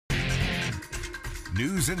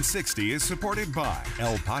News in 60 is supported by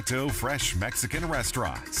El Pato Fresh Mexican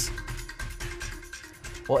Restaurants.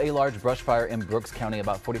 Well, a large brush fire in Brooks County,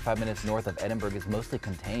 about 45 minutes north of Edinburgh, is mostly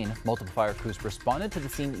contained. Multiple fire crews responded to the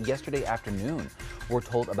scene yesterday afternoon. We're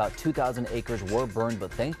told about 2,000 acres were burned,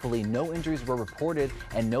 but thankfully no injuries were reported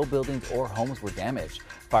and no buildings or homes were damaged.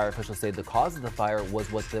 Fire officials say the cause of the fire was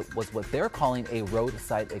what they're calling a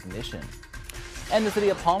roadside ignition. And the city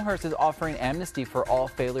of Palmhurst is offering amnesty for all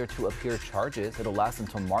failure to appear charges. It'll last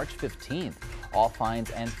until March 15th. All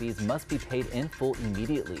fines and fees must be paid in full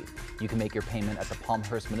immediately. You can make your payment at the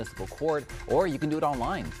Palmhurst Municipal Court, or you can do it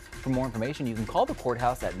online. For more information, you can call the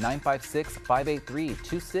courthouse at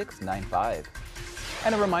 956-583-2695.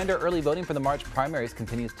 And a reminder, early voting for the March primaries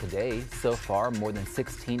continues today. So far, more than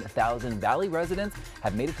 16,000 Valley residents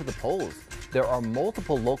have made it to the polls. There are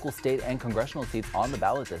multiple local, state, and congressional seats on the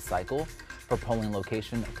ballot this cycle. For polling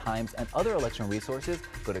location, times, and other election resources,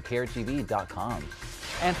 go to KRGV-TV.com.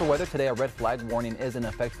 And for weather today, a red flag warning is in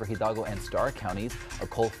effect for Hidalgo and Starr counties. A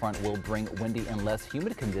cold front will bring windy and less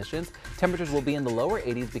humid conditions. Temperatures will be in the lower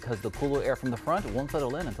 80s because the cooler air from the front won't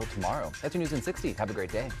settle in until tomorrow. That's your News in 60. Have a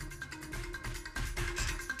great day.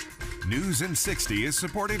 News in 60 is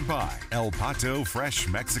supported by El Pato Fresh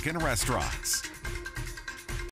Mexican Restaurants.